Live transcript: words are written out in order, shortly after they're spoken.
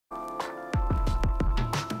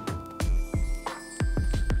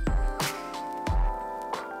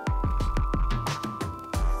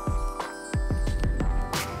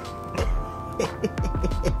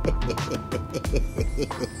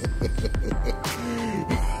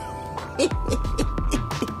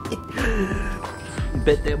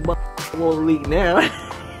Bet that won't leak now.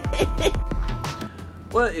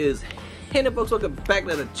 What is happening, folks? Welcome back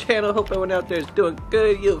to the channel. Hope everyone out there is doing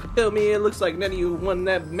good. You feel me? It looks like none of you won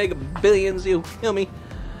that mega billions. You feel me?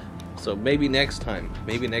 So maybe next time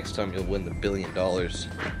you'll win the $1 billion.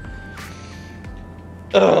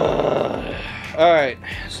 Alright,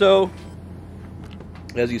 so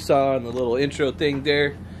as you saw in the little intro thing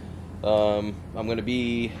there, I'm gonna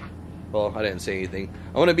be, well, I didn't say anything.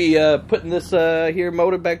 I'm gonna be putting this here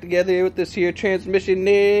motor back together with this here transmission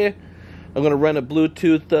there. I'm gonna run a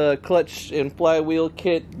Bluetooth clutch and flywheel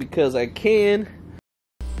kit because I can.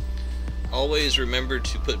 Always remember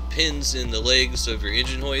to put pins in the legs of your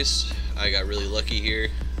engine hoist. I got really lucky here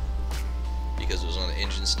because it was on the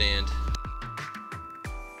engine stand.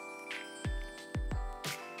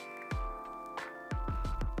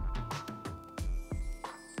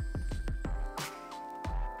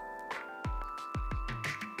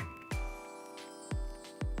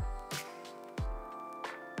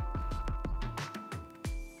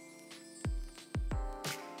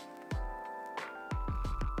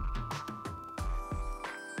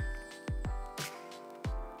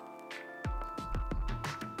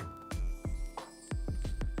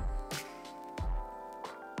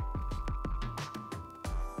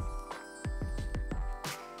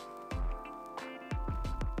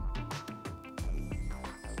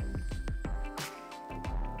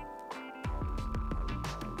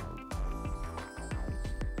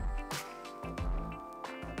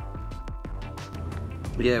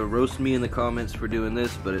 Yeah, roast me in the comments for doing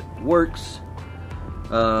this, but it works.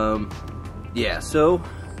 Yeah, so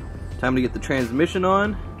time to get the transmission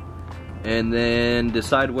on and then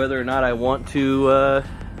decide whether or not I want to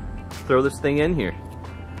throw this thing in here.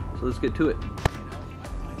 So let's get to it.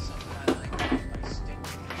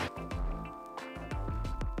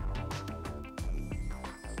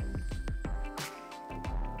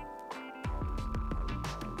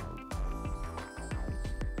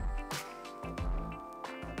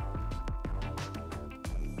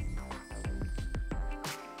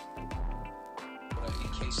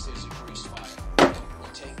 There's a grease fire. You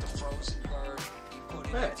take the frozen bird, you put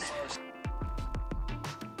it in first.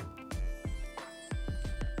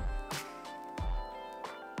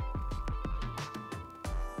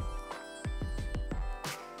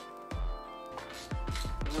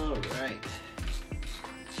 Alright.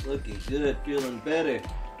 Looking good, feeling better.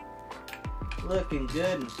 Looking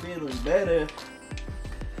good and feeling better.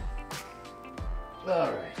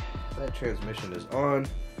 Alright, that transmission is on.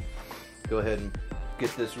 Go ahead and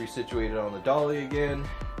get this resituated on the dolly again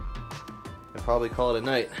and probably call it a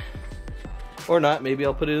night. Or not, maybe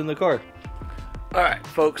I'll put it in the car. Alright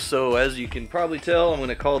folks, so as you can probably tell, I'm going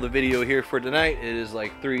to call the video here for tonight. It is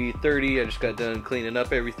like 3:30. I just got done cleaning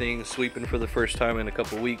up everything, sweeping for the first time in a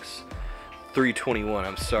couple weeks. 3:21,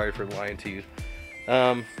 I'm sorry for lying to you.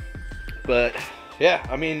 But yeah,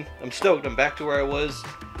 I mean, I'm stoked. I'm back to where I was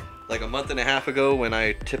like a month and a half ago when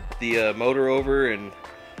I tipped the motor over and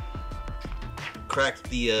cracked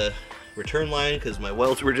the return line because my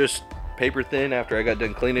welds were just paper thin after I got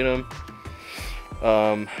done cleaning them.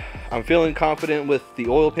 I'm feeling confident with the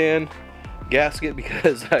oil pan gasket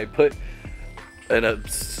because I put an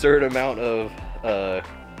absurd amount of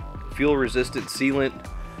fuel resistant sealant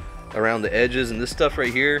around the edges, and this stuff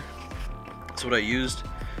right here, that's what I used.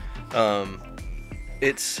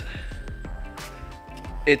 It's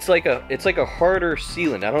like a harder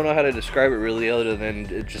sealant. I don't know how to describe it really other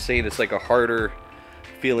than just saying it's like a harder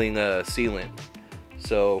feeling sealant.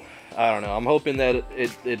 So I don't know, I'm hoping that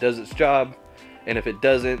it does its job, and if it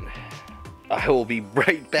doesn't, I will be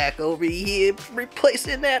right back over here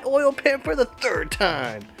replacing that oil pan for the 3rd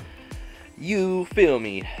time. You feel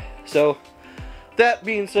me? So that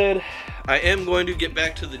being said, I am going to get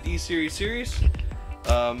back to the D-Series series.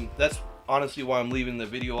 That's honestly why I'm leaving the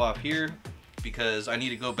video off here, because I need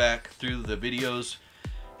to go back through the videos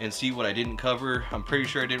and see what I didn't cover. I'm pretty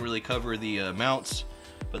sure I didn't really cover the mounts,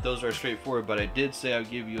 but those are straightforward. But I did say I'd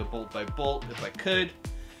give you a bolt by bolt if I could.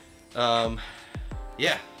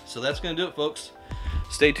 Yeah, so that's gonna do it, folks.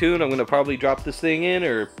 Stay tuned. I'm gonna probably drop this thing in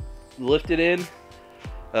or lift it in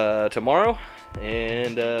tomorrow,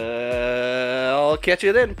 and I'll catch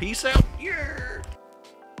you then. Peace out. Yeah.